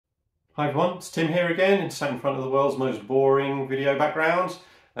Hi everyone, it's Tim here again, sat in front of the world's most boring video background.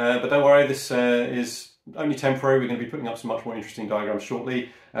 But don't worry, this is only temporary. We're going to be putting up some much more interesting diagrams shortly.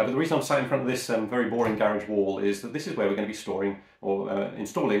 But the reason I'm sat in front of this very boring garage wall is that this is where we're going to be storing or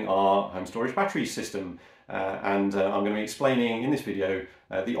installing our home storage battery system. I'm going to be explaining in this video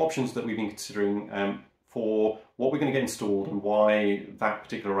the options that we've been considering for what we're going to get installed and why that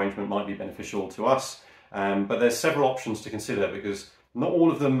particular arrangement might be beneficial to us. But there's several options to consider because not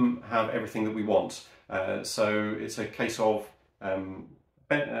all of them have everything that we want, so it's a case of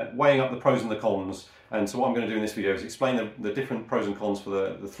weighing up the pros and the cons. And so what I'm going to do in this video is explain the different pros and cons for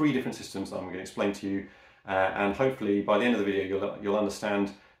the three different systems that I'm going to explain to you, and hopefully by the end of the video you'll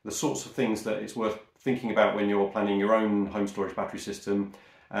understand the sorts of things that it's worth thinking about when you're planning your own home storage battery system,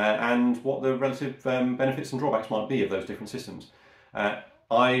 and what the relative benefits and drawbacks might be of those different systems.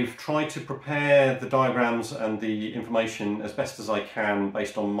 I've tried to prepare the diagrams and the information as best as I can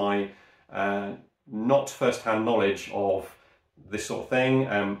based on my not first-hand knowledge of this sort of thing.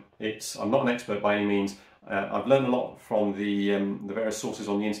 I'm not an expert by any means. I've learned a lot from the various sources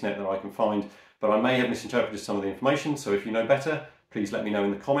on the internet that I can find, but I may have misinterpreted some of the information, so if you know better, please let me know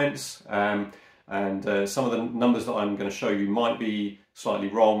in the comments. Some of the numbers that I'm going to show you might be slightly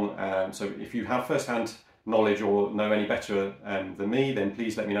wrong, so if you have first-hand knowledge or know any better than me, then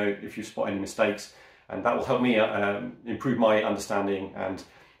please let me know if you spot any mistakes, and that will help me improve my understanding and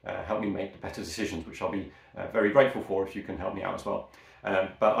help me make better decisions, which I'll be very grateful for if you can help me out as well.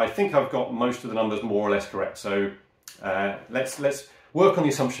 But I think I've got most of the numbers more or less correct, so let's work on the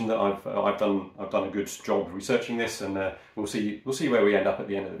assumption that I've done a good job researching this, and we'll see where we end up at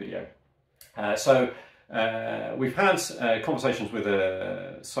the end of the video. We've had conversations with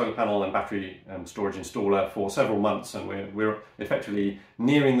a solar panel and battery storage installer for several months, and we're effectively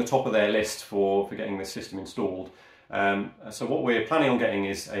nearing the top of their list for getting this system installed. So what we're planning on getting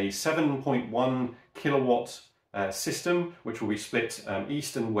is a 7.1 kilowatt system, which will be split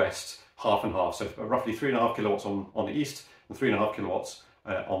east and west, half and half, so roughly 3.5 kilowatts on the east and 3.5 kilowatts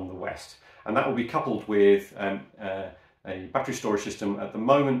on the west. And that will be coupled with a battery storage system. At the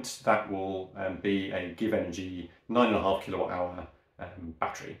moment that will be a GivEnergy 9.5 kilowatt hour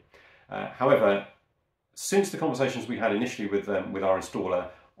battery. However, since the conversations we had initially with our installer,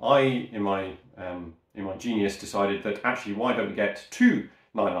 I, in my genius, decided that actually why don't we get two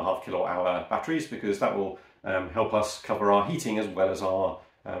 9.5 kilowatt hour batteries, because that will help us cover our heating as well as our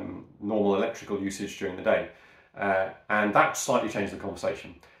normal electrical usage during the day. And that slightly changed the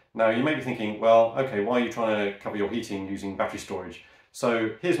conversation. Now you may be thinking, well, okay, why are you trying to cover your heating using battery storage?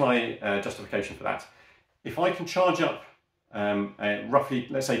 So here's my justification for that. If I can charge up roughly,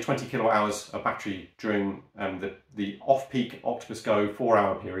 let's say 20 kilowatt hours of battery during the off-peak Octopus Go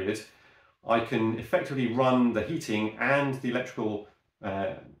 4-hour period, I can effectively run the heating and the electrical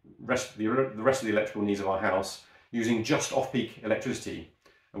the rest of the electrical needs of our house using just off-peak electricity,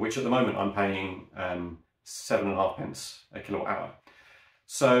 which at the moment I'm paying 7.5 pence a kilowatt hour.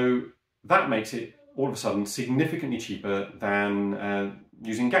 So that makes it all of a sudden significantly cheaper than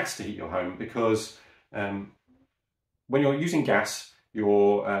using gas to heat your home, because when you're using gas,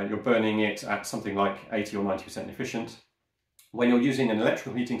 you're burning it at something like 80 or 90% efficient. When you're using an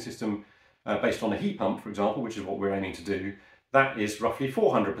electrical heating system based on a heat pump, for example, which is what we're aiming to do, that is roughly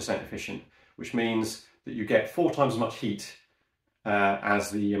 400% efficient, which means that you get 4 times as much heat as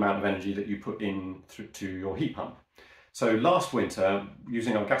the amount of energy that you put in to your heat pump. So last winter,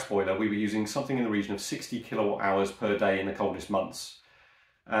 using our gas boiler, we were using something in the region of 60 kilowatt hours per day in the coldest months.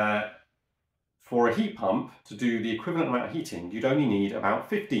 For a heat pump to do the equivalent amount of heating, you'd only need about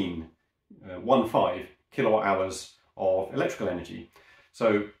 15 kilowatt hours of electrical energy.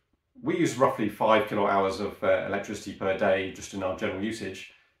 So we use roughly 5 kilowatt hours of electricity per day just in our general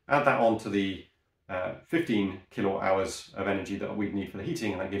usage. Add that on to the 15 kilowatt hours of energy that we'd need for the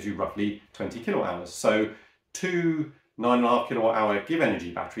heating, and that gives you roughly 20 kilowatt hours. So two 9.5 kilowatt hour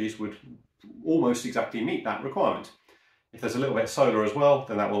GivEnergy batteries would almost exactly meet that requirement. If there's a little bit of solar as well,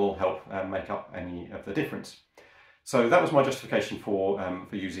 then that will help make up any of the difference. So that was my justification for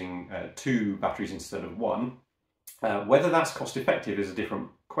using 2 batteries instead of 1. Whether that's cost effective is a different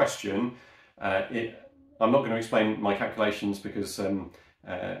question. I'm not going to explain my calculations because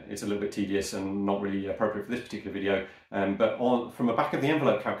it's a little bit tedious and not really appropriate for this particular video. But from a back of the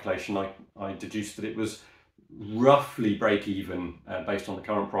envelope calculation, I deduced that it was roughly break even based on the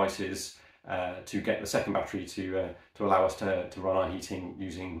current prices to get the second battery to allow us to run our heating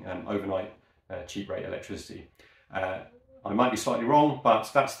using overnight cheap rate electricity. I might be slightly wrong,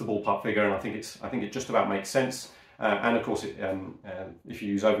 but that's the ballpark figure, and I think it just about makes sense. And of course, if you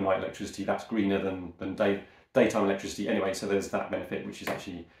use overnight electricity, that's greener than daytime electricity anyway, so there's that benefit, which is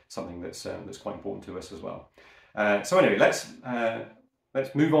actually something that's quite important to us as well. So anyway,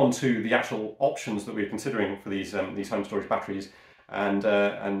 let's move on to the actual options that we're considering for these home storage batteries,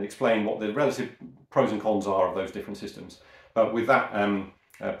 and explain what the relative pros and cons are of those different systems. But with that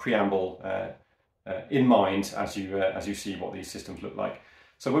preamble in mind, as you see what these systems look like.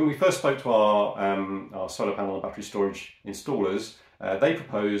 So when we first spoke to our solar panel and battery storage installers, they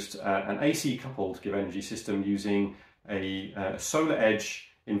proposed an AC coupled GivEnergy system using a SolarEdge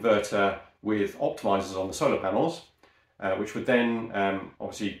inverter with optimizers on the solar panels, which would then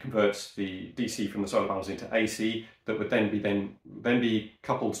obviously convert the DC from the solar panels into AC, that would then be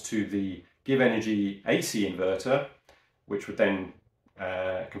coupled to the GivEnergy AC inverter, which would then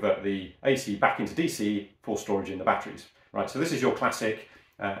convert the AC back into DC for storage in the batteries. Right, so this is your classic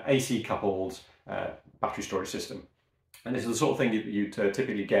AC coupled battery storage system. And this is the sort of thing that you'd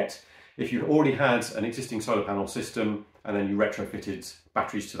typically get if you already had an existing solar panel system and then you retrofitted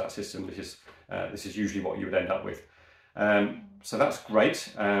batteries to that system. This is usually what you would end up with. So that's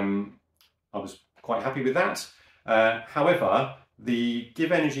great. I was quite happy with that. However, the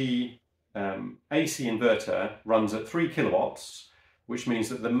GivEnergy AC inverter runs at 3 kilowatts, which means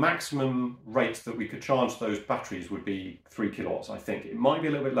that the maximum rate that we could charge those batteries would be 3 kilowatts, I think. It might be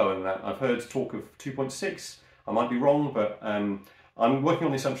a little bit lower than that. I've heard talk of 2.6. I might be wrong, but I'm working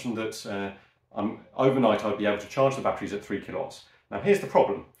on the assumption that overnight I'd be able to charge the batteries at 3 kilowatts. Now here's the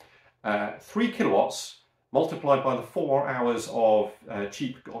problem. 3 kilowatts multiplied by the 4 hours of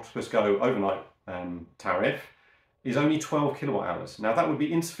cheap Octopus Go overnight tariff is only 12 kilowatt hours. Now that would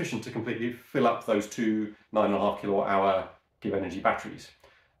be insufficient to completely fill up those two 9.5 kilowatt hour GivEnergy batteries.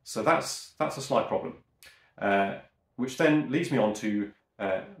 So that's a slight problem, which then leads me on to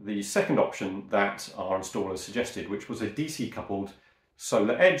the second option that our installers suggested, which was a DC coupled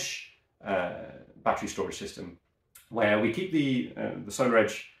SolarEdge battery storage system, where we keep the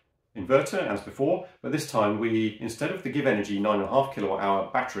SolarEdge inverter as before, but this time we, instead of the GivEnergy 9.5 kilowatt hour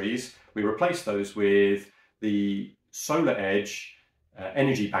batteries, we replace those with the SolarEdge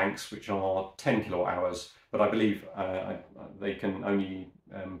energy banks, which are 10 kilowatt hours, but I believe they can only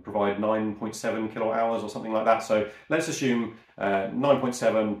provide 9.7 kilowatt hours or something like that. So let's assume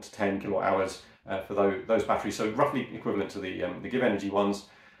 9.7 to 10 kilowatt hours for those batteries, so roughly equivalent to the GivEnergy ones,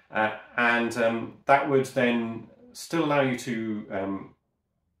 and that would then still allow you to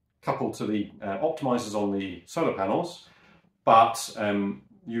couple to the optimizers on the solar panels, but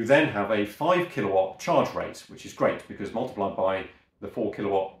you then have a 5 kilowatt charge rate, which is great because multiplied by the 4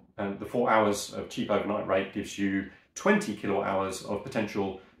 kilowatt and the 4 hours of cheap overnight rate gives you 20 kilowatt hours of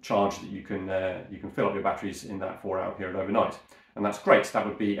potential charge that you can fill up your batteries in that 4 hour period overnight. And that's great. That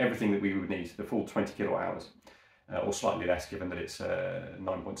would be everything that we would need, the full 20 kilowatt hours, or slightly less given that it's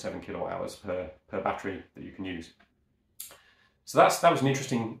 9.7 kilowatt hours per battery that you can use. So that was an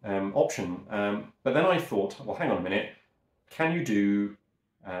interesting option. But then I thought, well, hang on a minute, can you do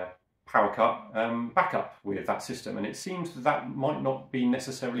power cut backup with that system? And it seems that might not be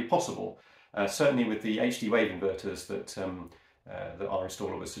necessarily possible, certainly with the HD wave inverters that our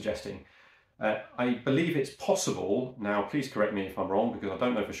installer was suggesting. I believe it's possible. Now please correct me if I'm wrong, because I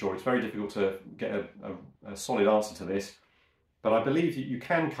don't know for sure. It's very difficult to get a solid answer to this, but I believe that you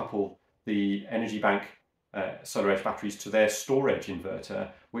can couple the Energy Bank SolarEdge batteries to their StoreEdge inverter,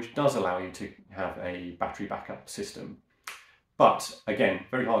 which does allow you to have a battery backup system. But again,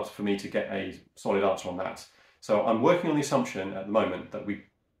 very hard for me to get a solid answer on that. So I'm working on the assumption at the moment that we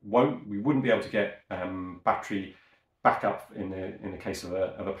wouldn't be able to get battery backup in the case of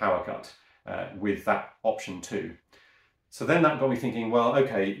a power cut with that option too. So then that got me thinking, well,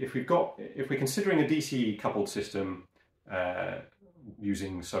 okay, if we're considering a DC coupled system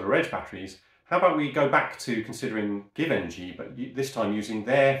using SolarEdge batteries, how about we go back to considering GivEnergy, but this time using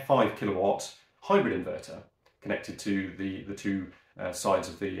their 5 kilowatt hybrid inverter connected to the two sides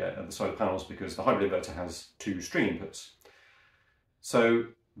of the solar panels, because the hybrid inverter has 2 string inputs. So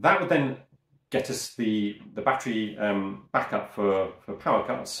that would then get us the battery backup for power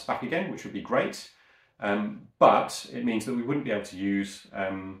cuts back again, which would be great. But it means that we wouldn't be able to use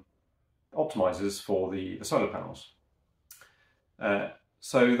optimizers for the solar panels.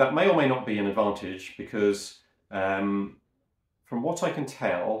 So that may or may not be an advantage, because from what I can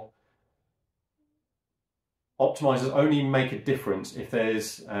tell, optimizers only make a difference if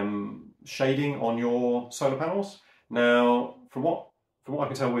there's shading on your solar panels. Now, from what I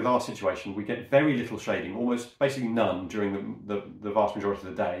can tell with our situation, we get very little shading, almost basically none during the vast majority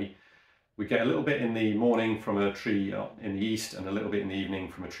of the day. We get a little bit in the morning from a tree in the east and a little bit in the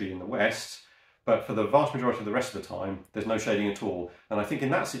evening from a tree in the west. But for the vast majority of the rest of the time, there's no shading at all. And I think in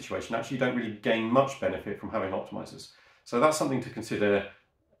that situation, actually, you don't really gain much benefit from having optimizers. So that's something to consider,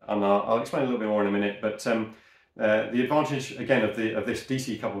 and I'll explain a little bit more in a minute. But the advantage, again, of this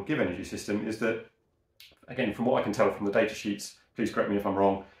DC coupled GivEnergy system is that, again, from what I can tell from the data sheets, please correct me if I'm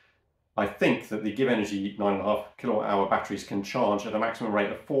wrong, I think that the GivEnergy 9.5 kilowatt hour batteries can charge at a maximum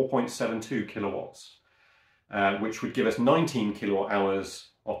rate of 4.72 kilowatts, which would give us 19 kilowatt hours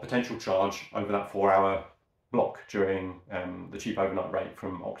of potential charge over that 4-hour block during the cheap overnight rate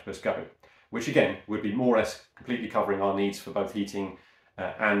from Octopus Go, which again would be more or less completely covering our needs for both heating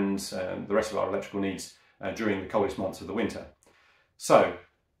and the rest of our electrical needs during the coldest months of the winter. So,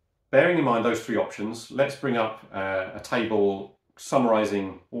 bearing in mind those three options, let's bring up a table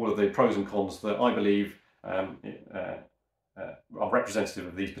summarising all of the pros and cons that I believe are representative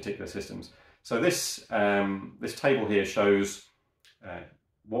of these particular systems. So this table here shows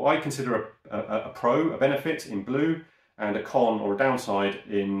what I consider a pro, a benefit in blue, and a con or a downside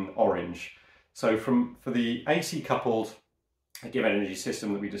in orange. So for the AC coupled GivEnergy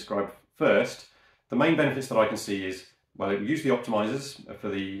system that we described first, the main benefits that I can see is, well, it will use the optimizers for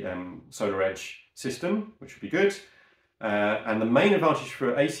the SolarEdge system, which would be good. And the main advantage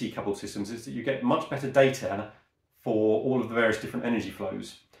for AC coupled systems is that you get much better data for all of the various different energy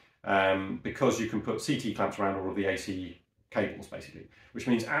flows, because you can put CT clamps around all of the AC cables, basically, which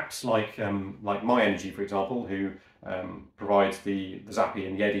means apps like MyEnergy, for example, who provides the Zappy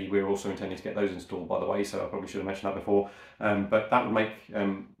and the Eddy. We're also intending to get those installed, by the way, so I probably should have mentioned that before. But that would make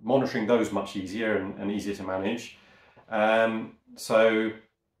monitoring those much easier and easier to manage. So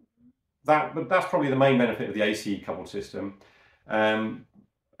that's probably the main benefit of the AC coupled system.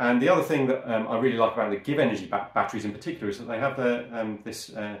 And the other thing that I really like about the GivEnergy batteries in particular is that they have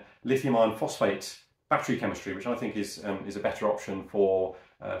this lithium iron phosphate battery chemistry, which I think is a better option for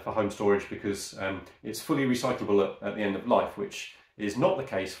home storage, because it's fully recyclable at the end of life, which is not the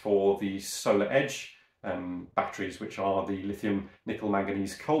case for the SolarEdge batteries, which are the lithium nickel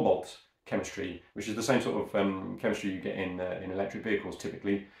manganese cobalt chemistry, which is the same sort of chemistry you get in electric vehicles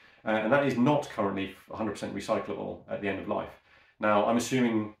typically, and that is not currently 100% recyclable at the end of life. Now, I'm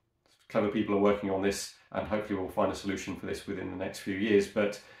assuming clever people are working on this, and hopefully we'll find a solution for this within the next few years,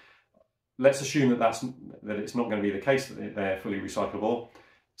 but let's assume that it's not going to be the case that they're fully recyclable.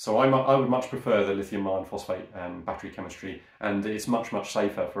 So I would much prefer the lithium iron phosphate battery chemistry, and it's much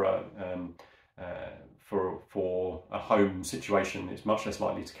safer for a home situation. It's much less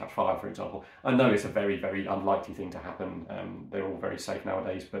likely to catch fire, for example. I know it's a very unlikely thing to happen. They're all very safe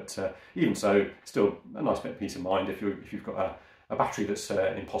nowadays, but even so, still a nice bit of peace of mind if you've got a battery that's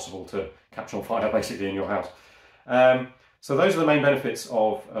impossible to catch on fire basically in your house. So those are the main benefits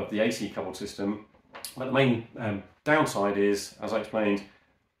of the AC coupled system. But the main downside is, as I explained,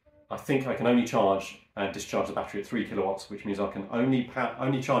 I think I can only charge and discharge the battery at 3 kilowatts, which means I can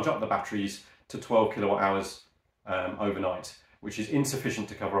only charge up the batteries to 12 kilowatt hours overnight, which is insufficient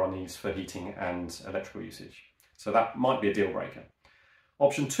to cover our needs for heating and electrical usage. So that might be a deal breaker.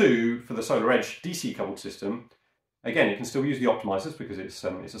 Option 2 for the SolarEdge DC coupled system, again, it can still use the optimizers because it's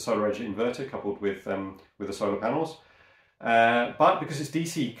a SolarEdge inverter coupled with the solar panels. But because it's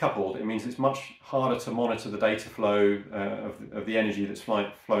DC coupled, it means it's much harder to monitor the data flow of the energy that's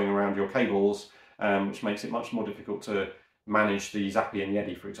flowing around your cables, which makes it much more difficult to manage the Zappy and the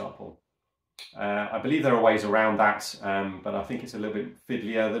Eddy, for example. I believe there are ways around that, but I think it's a little bit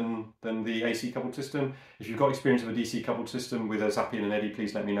fiddlier than the AC coupled system. If you've got experience of a DC coupled system with a Zappy and an Eddy,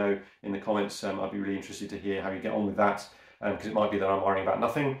 please let me know in the comments. I'd be really interested to hear how you get on with that, because it might be that I'm worrying about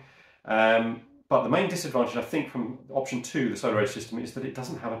nothing. But the main disadvantage, I think, from option 2, the SolarEdge system, is that it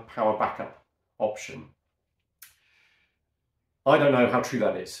doesn't have a power backup option. I don't know how true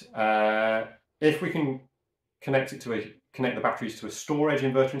that is. If we can connect the batteries to a storage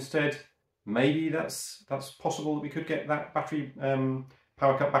inverter instead, maybe that's possible that we could get that battery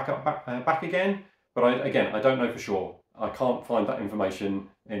power cut back again. But I don't know for sure. I can't find that information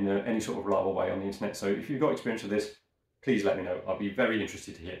in any sort of reliable way on the internet. So if you've got experience of this, please let me know. I'll be very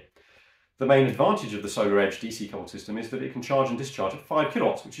interested to hear. The main advantage of the SolarEdge DC coupled system is that it can charge and discharge at 5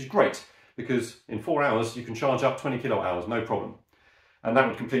 kilowatts, which is great, because in 4 hours you can charge up 20 kilowatt hours, no problem. And that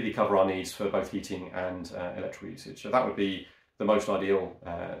would completely cover our needs for both heating and electrical usage. So that would be the most ideal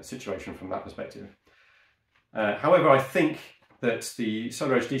situation from that perspective. However, I think that the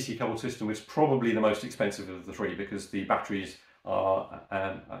SolarEdge DC coupled system is probably the most expensive of the three, because the batteries are,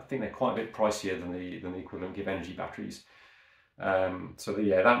 I think they're quite a bit pricier than the equivalent GivEnergy batteries. So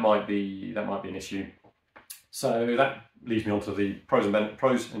yeah, that might be an issue. So that leads me on to the pros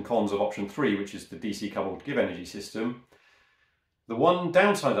and cons of option 3, which is the DC coupled GivEnergy system. The one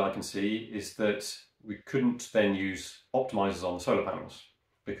downside that I can see is that we couldn't then use optimizers on the solar panels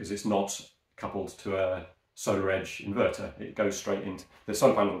because it's not coupled to a SolarEdge inverter. It goes straight into the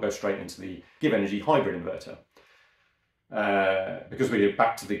solar panel will go straight into the GivEnergy hybrid inverter. Because we're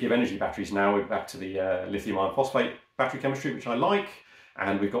back to the GivEnergy batteries now, we're back to the lithium iron phosphate battery chemistry, which I like,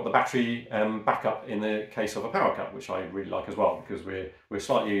 and we've got the battery backup in the case of a power cut, which I really like as well, because we're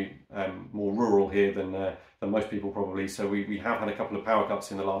slightly more rural here than most people probably. So we have had a couple of power cuts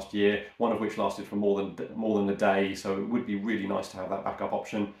in the last year, one of which lasted for more than a day. So it would be really nice to have that backup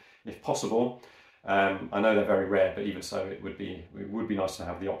option if possible. I know they're very rare, but even so, it would be nice to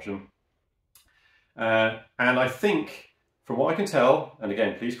have the option. And I think, from what I can tell, and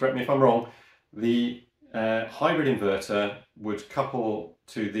again, please correct me if I'm wrong, the hybrid inverter would couple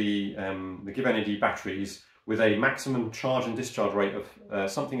to the GivEnergy batteries with a maximum charge and discharge rate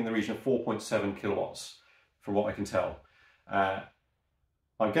of something in the region of 4.7 kilowatts, from what I can tell. I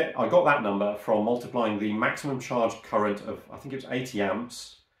got that number from multiplying the maximum charge current of, I think it was 80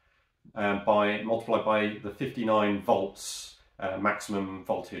 amps, multiplied by the 59 volts maximum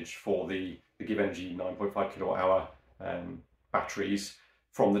voltage for the GivEnergy 9.5 kilowatt hour batteries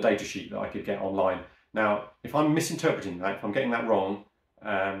from the datasheet that I could get online. Now, if I'm misinterpreting that, if I'm getting that wrong,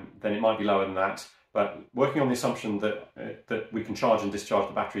 then it might be lower than that. But working on the assumption that we can charge and discharge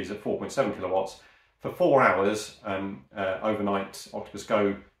the batteries at 4.7 kilowatts for 4 hours overnight Octopus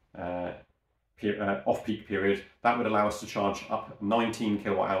Go off-peak period, that would allow us to charge up 19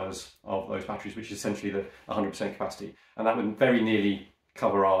 kilowatt hours of those batteries, which is essentially the 100% capacity, and that would very nearly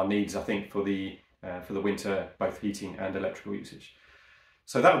cover our needs, I think, for the winter, both heating and electrical usage.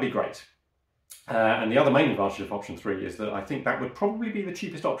 So that would be great. And the other main advantage of option 3 is that I think that would probably be the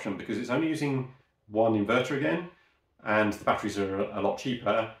cheapest option, because it's only using one inverter again, and the batteries are a lot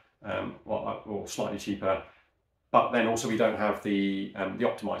cheaper, or slightly cheaper. But then also we don't have the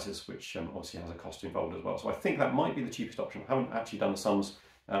optimizers, which obviously has a cost involved as well. So I think that might be the cheapest option. I haven't actually done the sums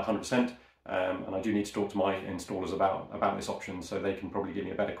 100%, and I do need to talk to my installers about this option, so they can probably give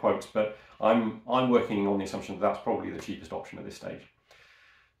me a better quote. But I'm working on the assumption that that's probably the cheapest option at this stage.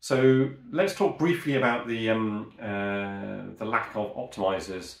 So let's talk briefly about the lack of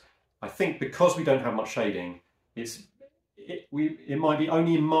optimizers. I think because we don't have much shading, it might be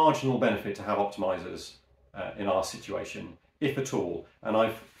only a marginal benefit to have optimizers in our situation, if at all.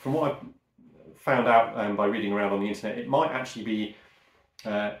 And from what I've found out by reading around on the internet, it might actually be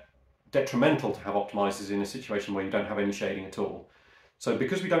detrimental to have optimizers in a situation where you don't have any shading at all. So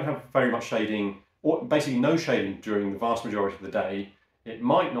because we don't have very much shading, or basically no shading during the vast majority of the day, it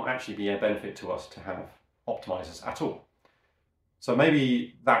might not actually be a benefit to us to have optimizers at all. So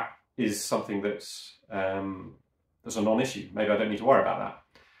maybe that is something that's a non-issue. Maybe I don't need to worry about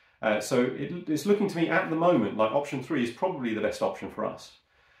that. So it's looking to me at the moment like option 3 is probably the best option for us.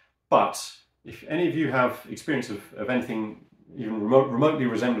 But if any of you have experience of anything even remotely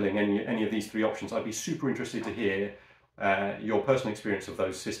resembling any of these 3 options, I'd be super interested to hear your personal experience of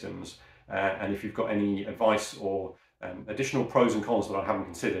those systems, and if you've got any advice or additional pros and cons that I haven't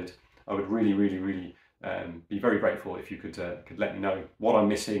considered, I would really be very grateful if you could let me know what I'm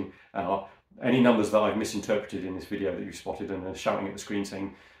missing, any numbers that I've misinterpreted in this video that you've spotted and are shouting at the screen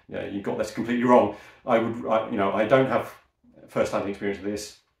saying, yeah, you got this completely wrong. I don't have first-hand experience of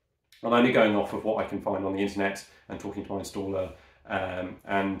this. I'm only going off of what I can find on the internet and talking to my installer,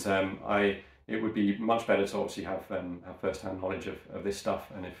 it would be much better to obviously have first-hand knowledge of this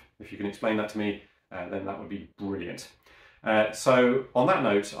stuff, and if you can explain that to me, then that would be brilliant. So on that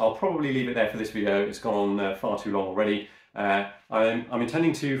note, I'll probably leave it there for this video. It's gone on far too long already. I'm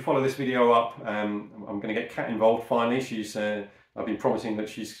intending to follow this video up. I'm going to get Kat involved finally. I've been promising that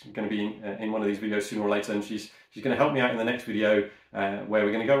she's going to be in one of these videos sooner or later, and she's going to help me out in the next video where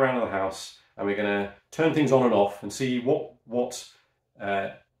we're going to go around the house and we're going to turn things on and off and see what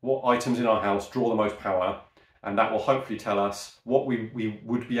items in our house draw the most power, and that will hopefully tell us what we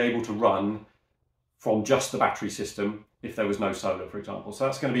would be able to run from just the battery system if there was no solar, for example. So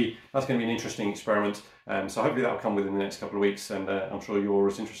that's going to be an interesting experiment. So hopefully that will come within the next couple of weeks, and I'm sure you're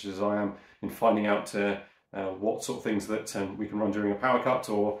as interested as I am in finding out what sort of things that we can run during a power cut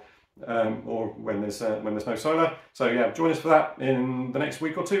or when there's no solar. So yeah, join us for that in the next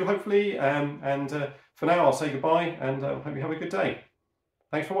week or two, hopefully. For now, I'll say goodbye and hope you have a good day.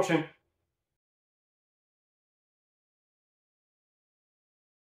 Thanks for watching.